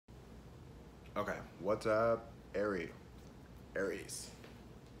Okay, what's up, Aries? Sorry.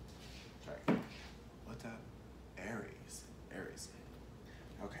 What's up, Aries?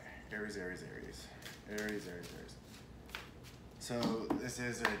 Okay, Aries. So this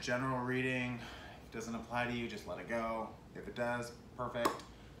is a general reading. If it doesn't apply to you, just let it go. If it does, perfect.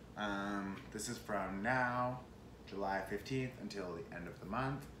 This is from now, July 15th, until the end of the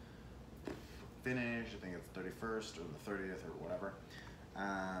month. Finish, I think it's 31st or the 30th or whatever.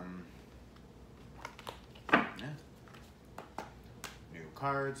 Yeah. New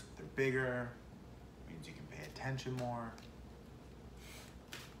cards, they're bigger, means you can pay attention more.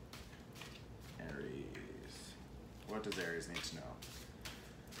 Aries. What does Aries need to know?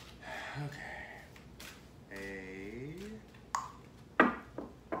 Okay. Okay.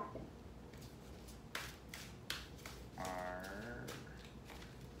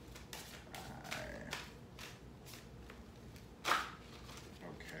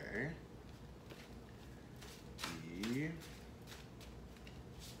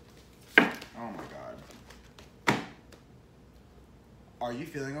 Oh my God. Are you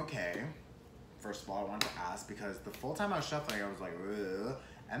feeling okay? First of all, I wanted to ask because the full time I was shuffling, I was like, ugh.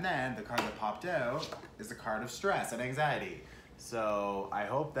 And then the card that popped out is the card of stress and anxiety. So I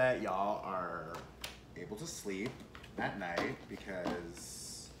hope that y'all are able to sleep at night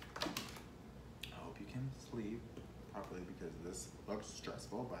because I hope you can sleep properly because this looks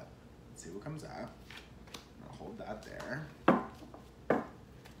stressful, but let's see what comes out. I'm gonna hold that there.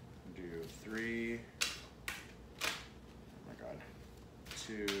 Do 3. Oh my God.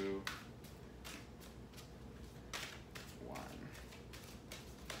 2. 1.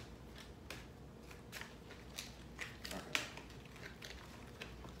 Okay.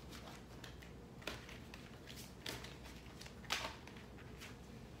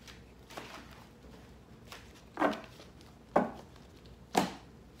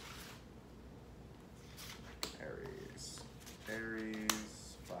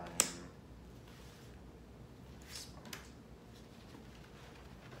 Aries, fine.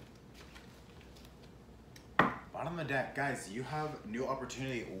 Bottom of the deck, guys, you have new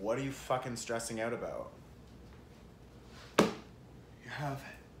opportunity. What are you fucking stressing out about? You have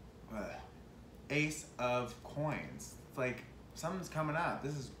Ace of Coins. It's like something's coming up.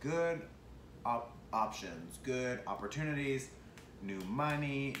 This is good options, good opportunities, new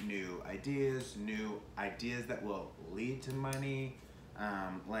money, new ideas that will lead to money.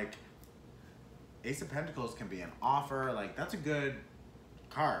 Like Ace of Pentacles can be an offer. Like that's a good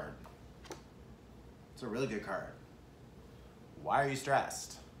card. It's a really good card. Why are you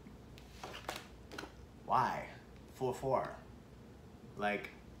stressed? Why? Fool of 4.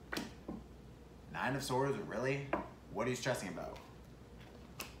 Like 9 of Swords, really? What are you stressing about?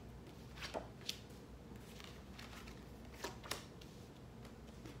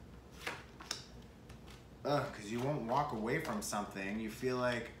 Ugh, because you won't walk away from something. You feel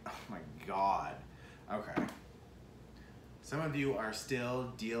like, oh my God. Okay. Some of you are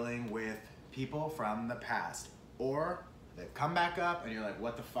still dealing with people from the past, or they've come back up and you're like,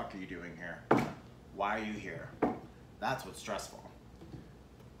 what the fuck are you doing here? Why are you here? That's what's stressful.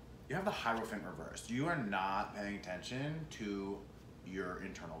 You have the Hierophant reversed. You are not paying attention to your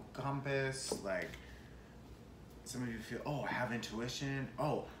internal compass. Like, some of you feel, oh, I have intuition.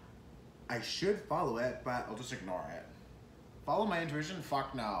 Oh, I should follow it, but I'll just ignore it. Follow my intuition?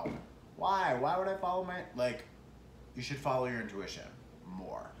 Fuck no. Why? Why would I follow my, like, you should follow your intuition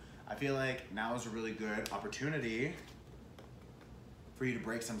more. I feel like now is a really good opportunity for you to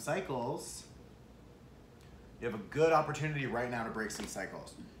break some cycles. You have a good opportunity right now to break some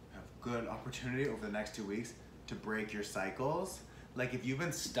cycles. You have a good opportunity over the next 2 weeks to break your cycles. Like if you've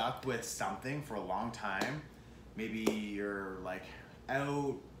been stuck with something for a long time, maybe you're like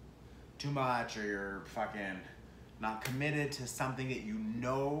out too much or you're fucking not committed to something that you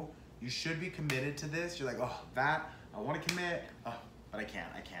know you should be committed to this. You're like, oh, that, I want to commit, oh, but I can't,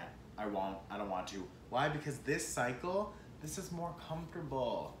 I won't, I don't want to. Why? Because this cycle, this is more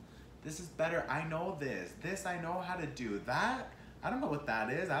comfortable. This is better, I know this. This I know how to do. That, I don't know what that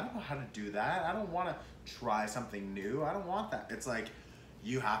is. I don't know how to do that. I don't want to try something new. I don't want that. It's like,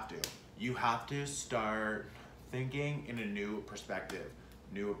 you have to. You have to start thinking in a new perspective,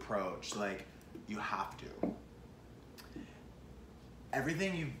 new approach. Like, you have to.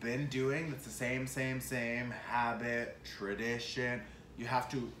 Everything you've been doing that's the same, habit, tradition, you have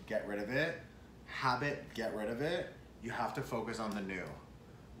to get rid of it. Habit, get rid of it. You have to focus on the new.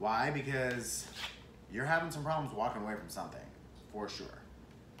 Why? Because you're having some problems walking away from something, for sure.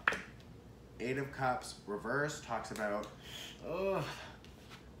 8 of Cups reverse talks about, oh,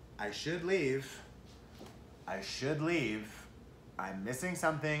 I should leave, I'm missing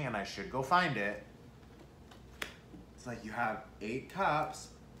something and I should go find it. It's like you have 8 cups,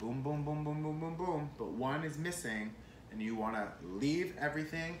 boom, boom, boom, boom, boom, boom, boom, but one is missing and you wanna leave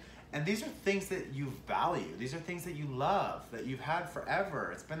everything. And these are things that you value. These are things that you love, that you've had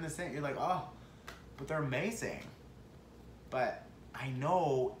forever. It's been the same, you're like, oh, but they're amazing. But I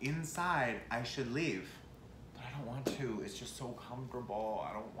know inside I should leave, but I don't want to. It's just so comfortable.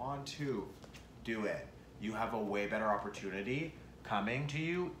 I don't want to do it. You have a way better opportunity coming to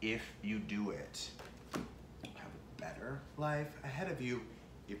you if you do it. You have a better life ahead of you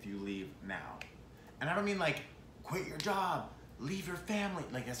if you leave now. And I don't mean like quit your job, leave your family.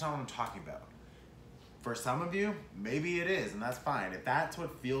 Like, that's not what I'm talking about. For some of you, maybe it is, and that's fine. If that's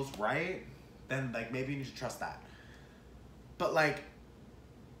what feels right, then like maybe you need to trust that. But like,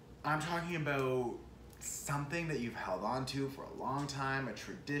 I'm talking about something that you've held on to for a long time, a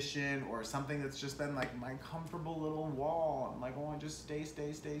tradition, or something that's just been like my comfortable little wall. I'm like, oh, I just stay.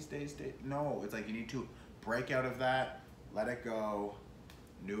 No, it's like you need to break out of that, let it go,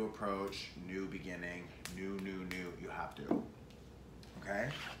 new approach, new beginning, new. You have to, okay?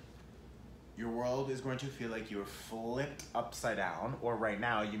 Your world is going to feel like you're flipped upside down, or right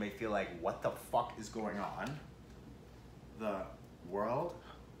now you may feel like, what the fuck is going on? The world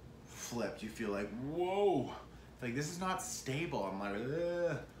flipped. You feel like, whoa, like this is not stable. I'm like,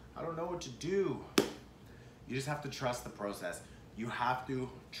 ugh, I don't know what to do. You just have to trust the process. You have to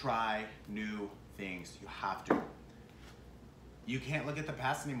try new things. You have to. You can't look at the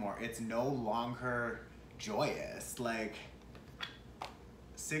past anymore. It's no longer joyous. Like,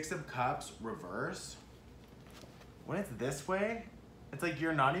 6 of Cups reverse, when it's this way, it's like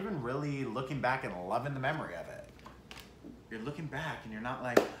you're not even really looking back and loving the memory of it. You're looking back and you're not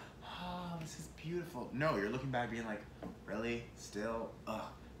like, oh, this is beautiful. No, you're looking back being like, really? Still? Ugh,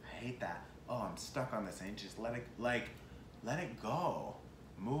 I hate that. Oh, I'm stuck on this. And just let it go.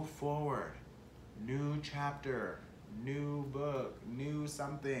 Move forward. New chapter, new book, new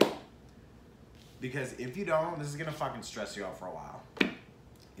something. Because if you don't, this is gonna fucking stress you out for a while.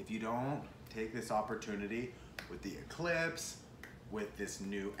 If you don't take this opportunity with the eclipse, with this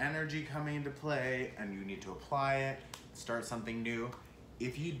new energy coming into play, and you need to apply it, start something new.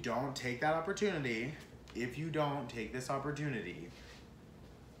 If you don't take that opportunity, if you don't take this opportunity,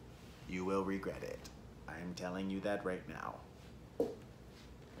 you will regret it. I'm telling you that right now.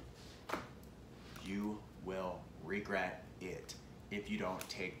 You will regret it if you don't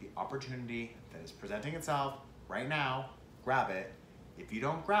take the opportunity that is presenting itself right now, grab it. If you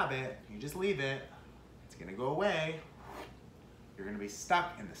don't grab it, you just leave it, it's gonna go away. You're gonna be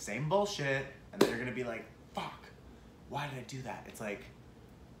stuck in the same bullshit, and then you're gonna be like, fuck, why did I do that? It's like,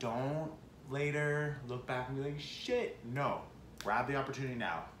 don't later look back and be like, shit. No, grab the opportunity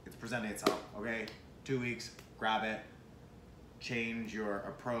now. It's presenting itself, okay? 2 weeks, grab it. Change your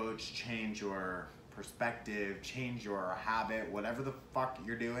approach, change your perspective, change your habit, whatever the fuck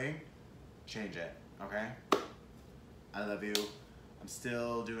you're doing, change it, okay? I love you. I'm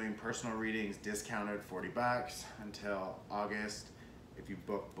still doing personal readings, discounted $40 until August. If you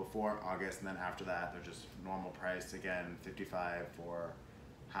book before August, and then after that, they're just normal price. Again, $55 for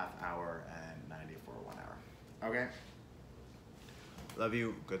half hour and $90 for 1 hour. Okay? Love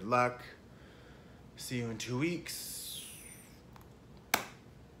you, good luck. See you in 2 weeks.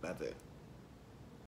 That's it.